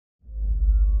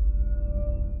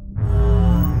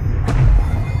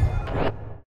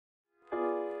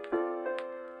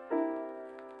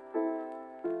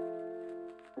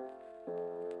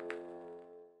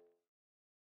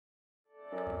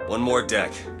One more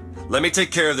deck. Let me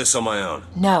take care of this on my own.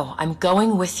 No, I'm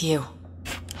going with you.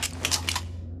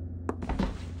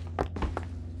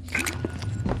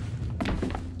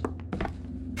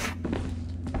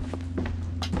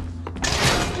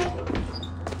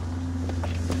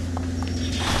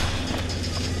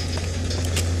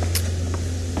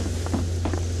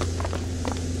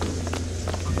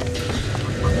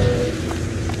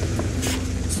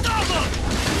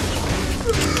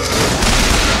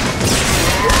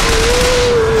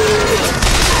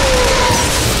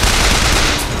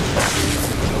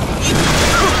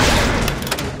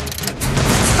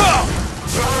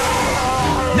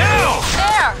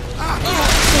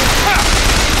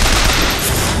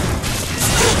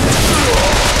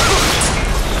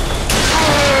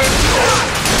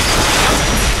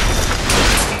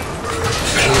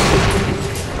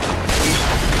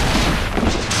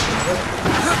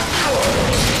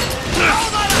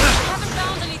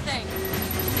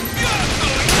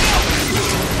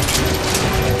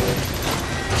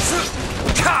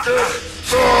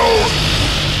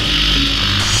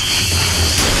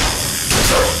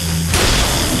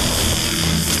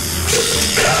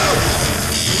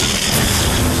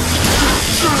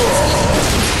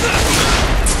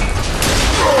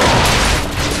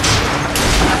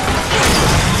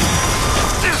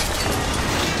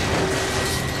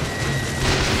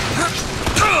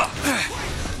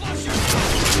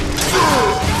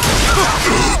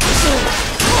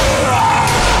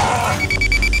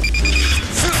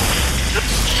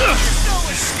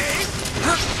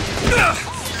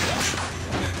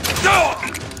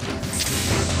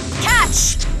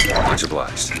 Much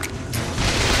obliged.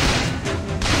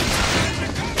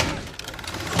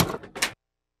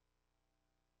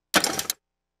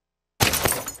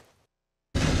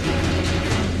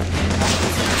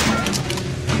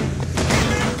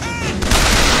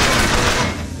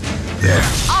 There.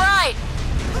 All right.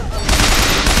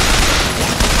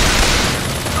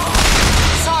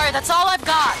 Sorry, that's all I've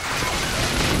got.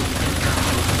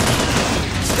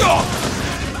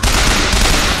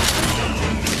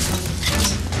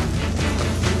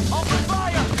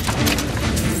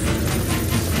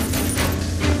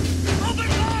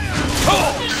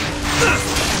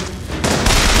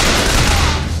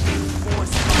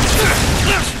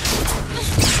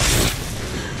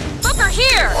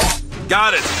 Here!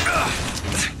 Got it!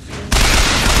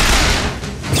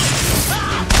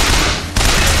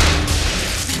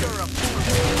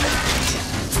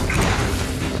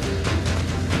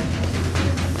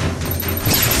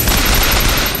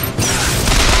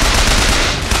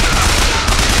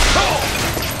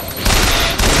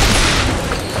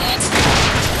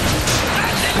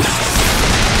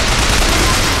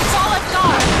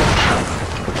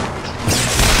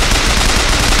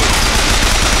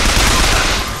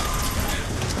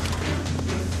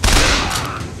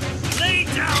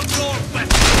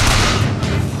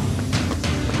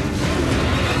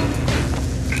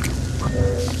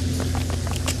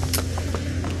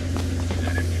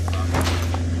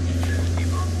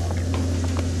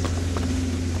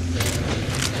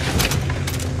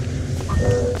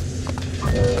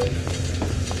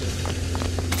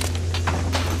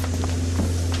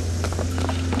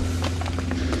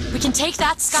 Take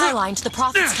that skyline to the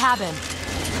Prophet's cabin.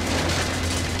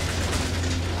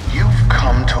 You've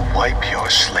come to wipe your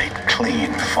slate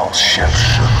clean, false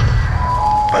shepherd.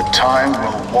 But time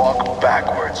will walk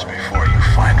backwards before you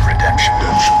find redemption.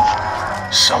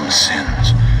 Some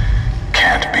sins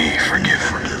can't be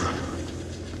forgiven.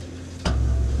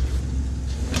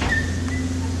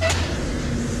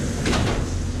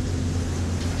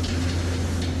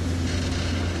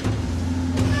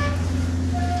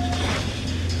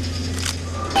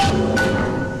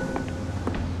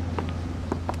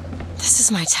 This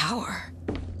is my tower.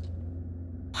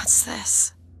 What's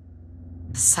this?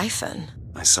 A siphon.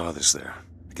 I saw this there.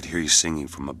 I could hear you singing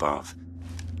from above.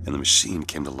 And the machine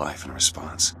came to life in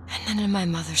response. And then in my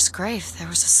mother's grave, there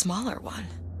was a smaller one.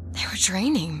 They were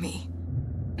draining me.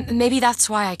 Maybe that's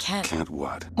why I can't... Can't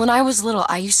what? When I was little,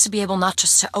 I used to be able not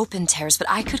just to open tears, but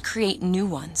I could create new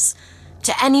ones.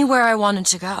 To anywhere I wanted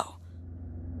to go.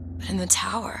 But in the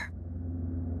tower...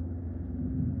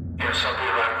 Yes, I'll be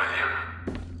right with you.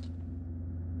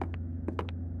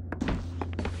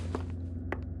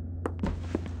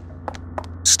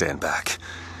 Stand back.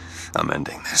 I'm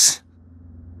ending this.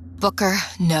 Booker,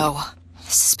 no.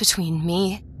 This is between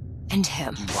me and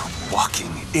him. You are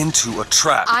walking into a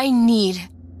trap. I need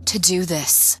to do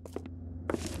this.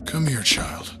 Come here,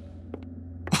 child.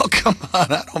 Oh, come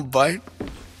on, I don't bite.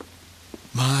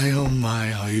 My, oh my,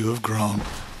 how you have grown.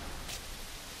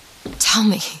 Tell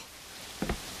me,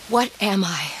 what am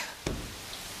I?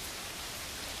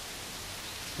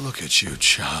 Look at you,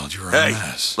 child. You're a Hey,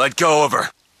 mess. let go of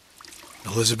her.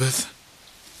 Elizabeth,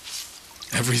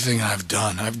 everything I've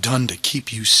done to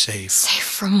keep you safe. Safe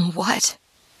from what?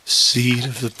 Seed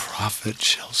of the prophet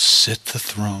shall sit the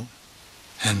throne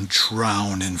and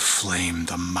drown in flame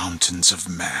the mountains of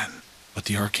man. But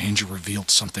the archangel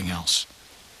revealed something else.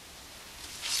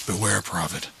 Beware,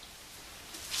 prophet.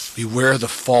 Beware the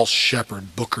false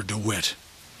shepherd, Booker DeWitt,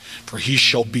 for he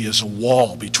shall be as a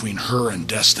wall between her and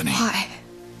destiny. Why?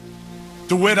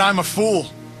 DeWitt, I'm a fool.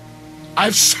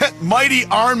 I've sent mighty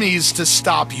armies to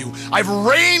stop you. I've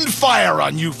rained fire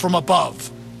on you from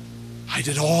above. I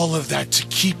did all of that to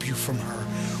keep you from her,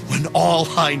 when all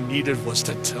I needed was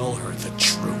to tell her the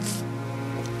truth.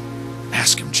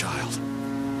 Ask him, child.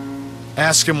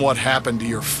 Ask him what happened to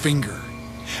your finger.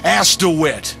 Ask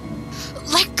DeWitt.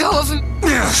 Let go of him.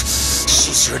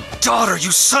 She's your daughter,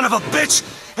 you son of a bitch!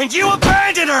 And you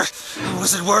abandoned her!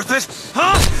 Was it worth it?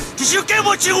 Huh? Did you get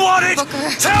what you wanted?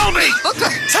 Booker. Tell me! Booker.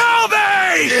 Tell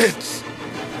me! It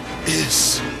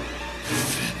is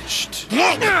finished.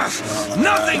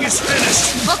 Nothing is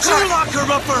finished! Booker. You locked her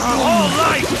up for her whole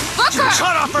life! Booker. You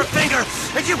cut off her finger,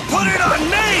 and you put it on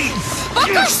me!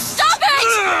 Booker, stop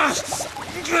it!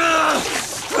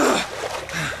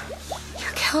 You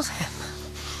killed him.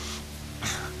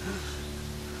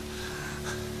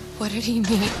 What did he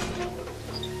mean?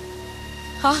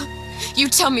 Huh? You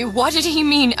tell me, what did he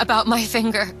mean about my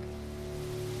finger?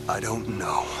 I don't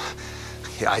know.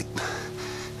 I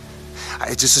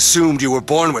just assumed you were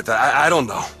born with it. I don't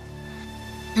know.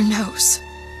 Your nose.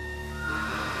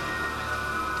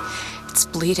 It's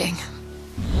bleeding.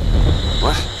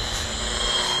 What?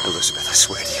 Elizabeth, I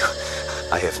swear to you,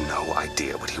 I have no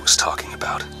idea what he was talking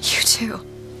about. You too.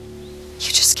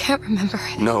 You just can't remember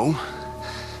it. No.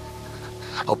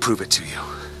 I'll prove it to you.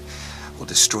 We'll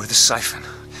destroy the siphon.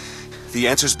 The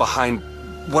answer's behind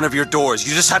one of your doors.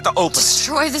 You just have to open it.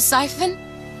 Destroy the siphon?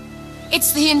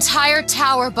 It's the entire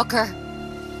tower, Booker.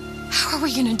 How are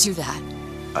we gonna do that?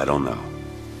 I don't know.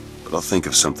 But I'll think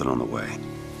of something on the way.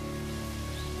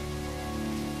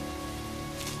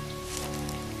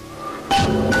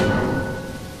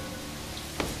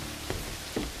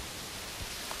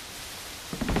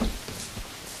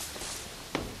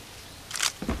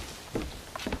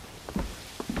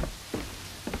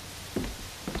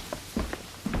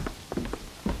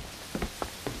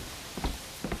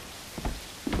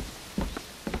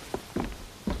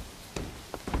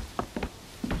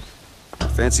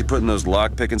 Fancy putting those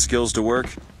lock-picking skills to work?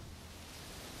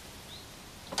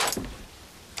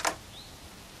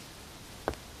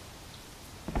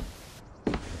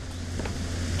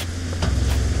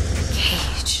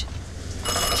 Cage.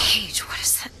 Cage, what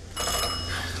is that?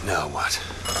 Now what?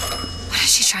 What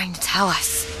is she trying to tell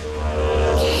us?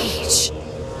 Cage.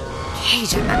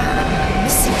 Cage, I'm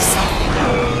missing something.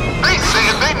 They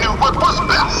said they knew what was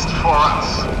best for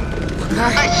us. Booker?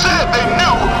 They said they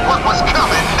knew what was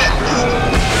coming next.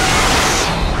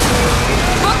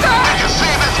 Booker! Did you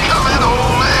see this coming,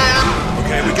 old man?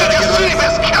 Okay, we gotta Did you get see ready.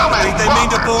 this coming? They mean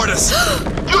to board us.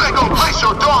 You ain't gonna place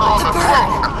your daughter on the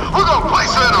throne. We're gonna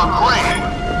place her in a grave.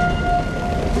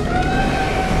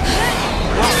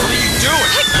 What are you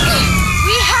doing?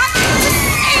 We have to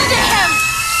sing to him!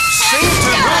 Sing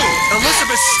to who?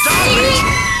 Elizabeth, stop it!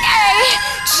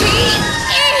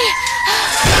 C-A-G-E!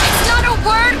 It's not a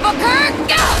word, Booker!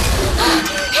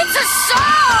 It's a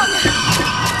song!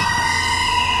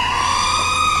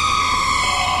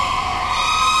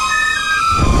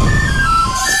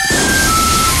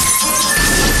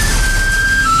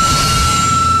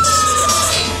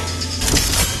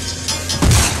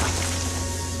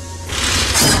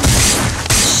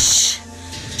 Shh,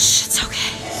 it's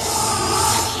okay.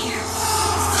 I'm here.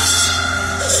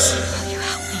 Will you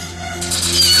help me?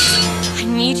 I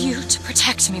need you to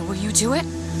protect me. Will you do it?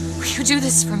 Will you do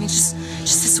this for me? Just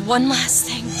this one last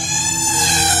thing.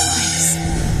 Please.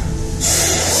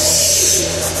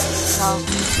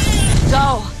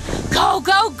 Go.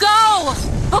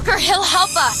 Booker, he'll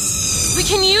help us. We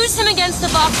can use him against the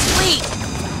Vox fleet.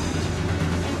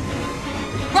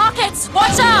 Rockets,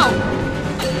 watch out!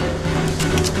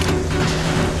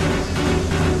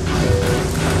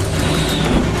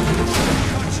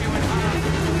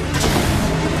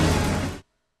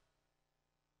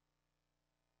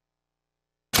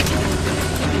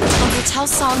 Tell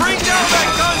Song. Bring down that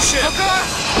gunship! Booker,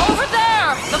 over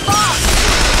there! The Vox!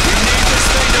 We need this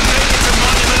thing to make it to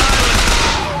Monument Island!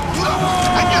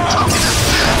 And you're talking to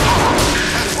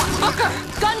Booker,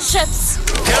 gunships!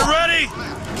 Get ready!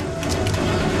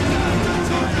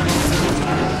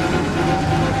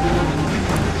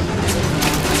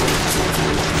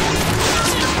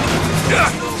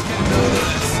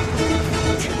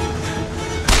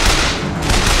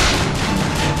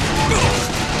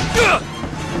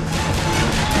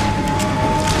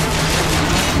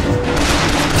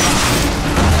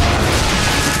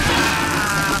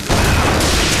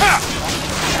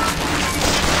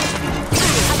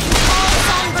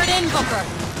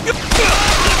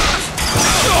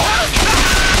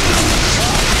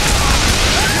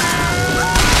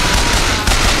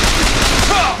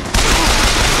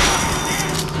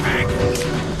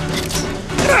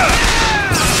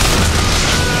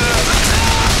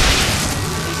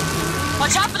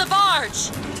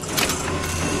 charge!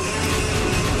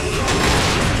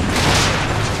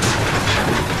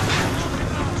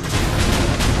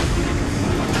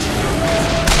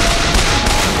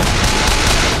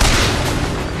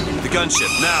 The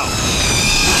gunship, now!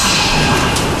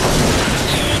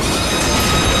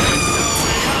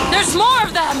 There's more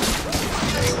of them!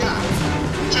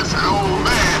 Just an old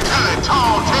man telling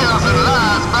tall tales and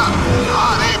lies about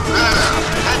how they better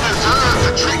and deserve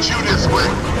to treat you this way.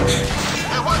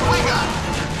 And what we got?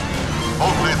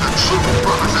 Only the truth,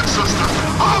 brothers and sisters.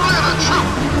 Only the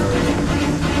truth.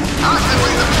 I can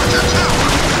read the future too.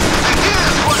 And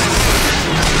here's what it is.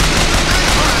 They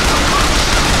find the first.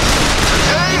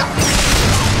 Today.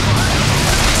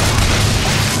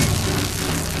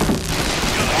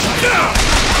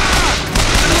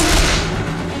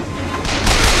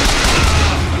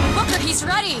 Booker, he's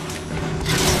ready!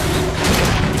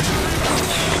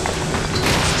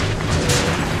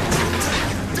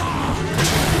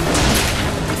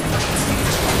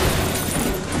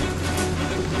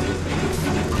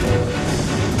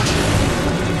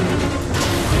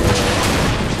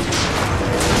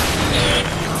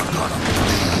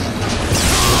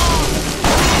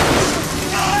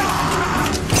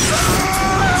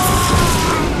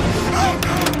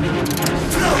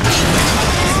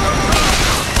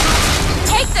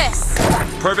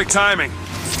 Perfect timing. Sorry,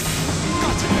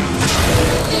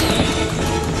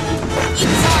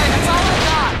 that's all I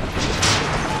got.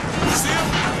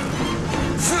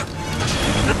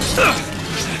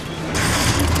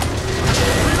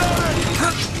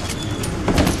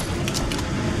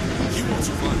 You won't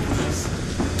survive this.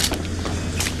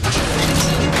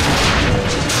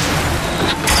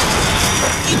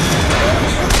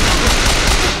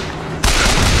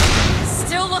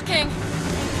 Still looking.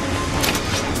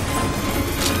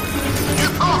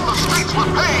 The streets were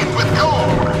paved with gold,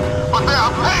 but they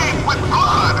are paved with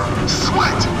blood,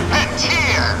 sweat, and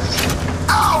tears.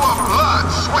 Our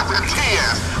blood, sweat, and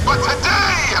tears. But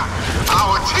today,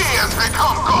 our tears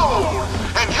become gold,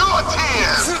 and your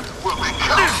tears will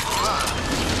become blood.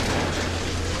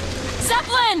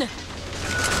 Zeppelin!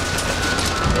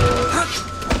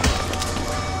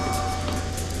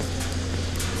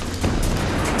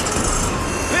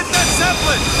 Hit that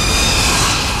Zeppelin!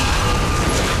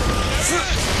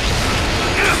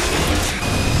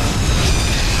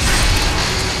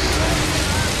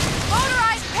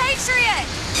 Motorized Patriot!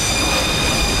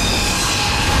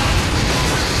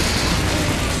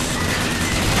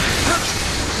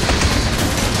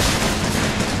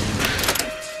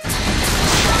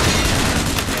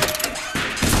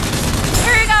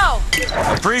 Here you go!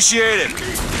 Appreciate it.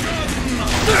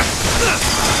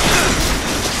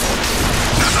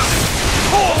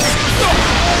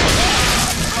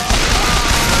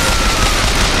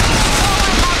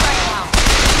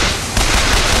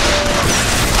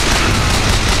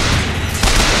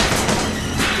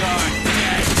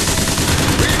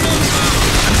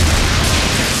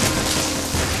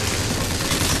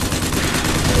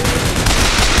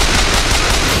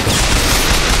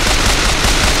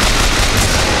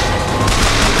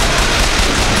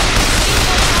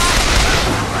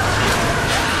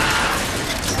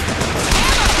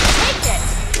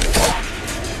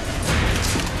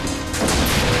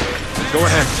 Go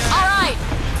ahead. All right.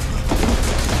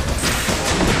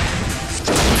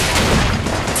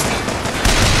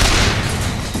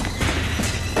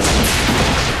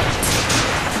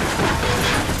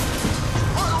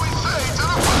 What do we say to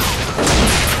the world?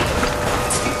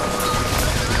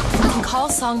 I can call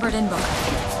Songbird in, Booker.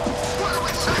 What do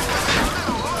we say to this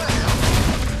little lamb?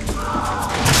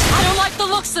 I don't like the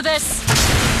looks of this.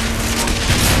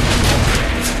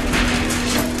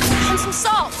 And some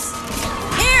salts.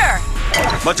 Here.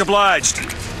 Much obliged. Here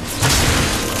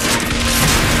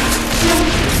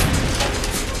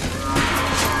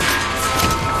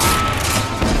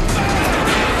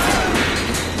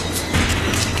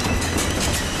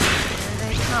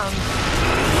they come.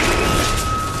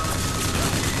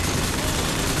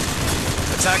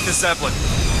 Attack the Zeppelin.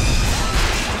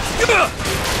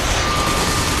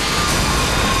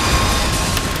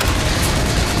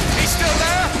 He's still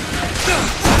there?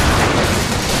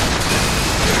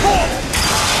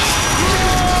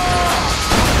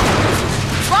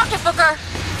 Rocket, Booker.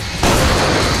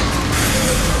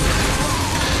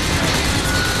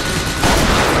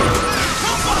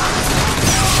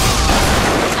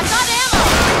 I've got ammo.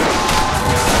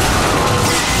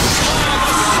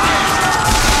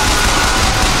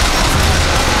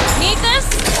 Need this?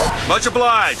 Much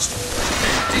obliged.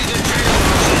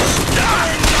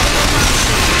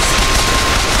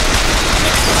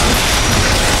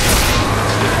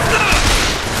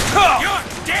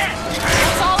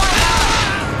 That's all I got.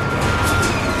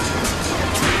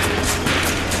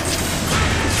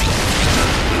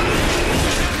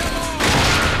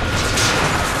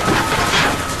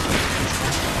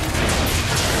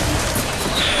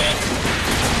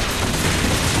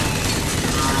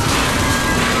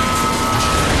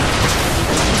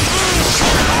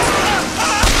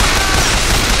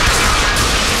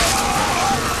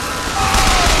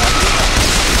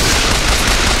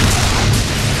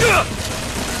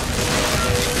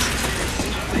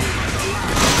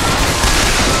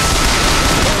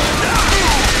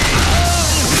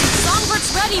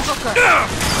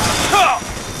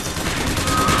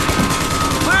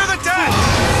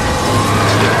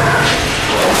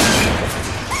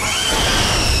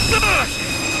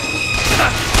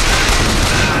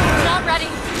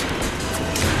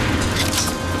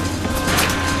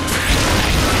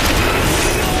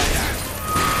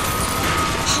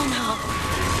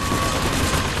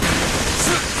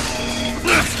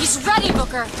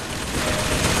 Joker.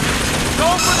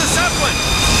 Go for the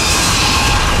Zeppelin!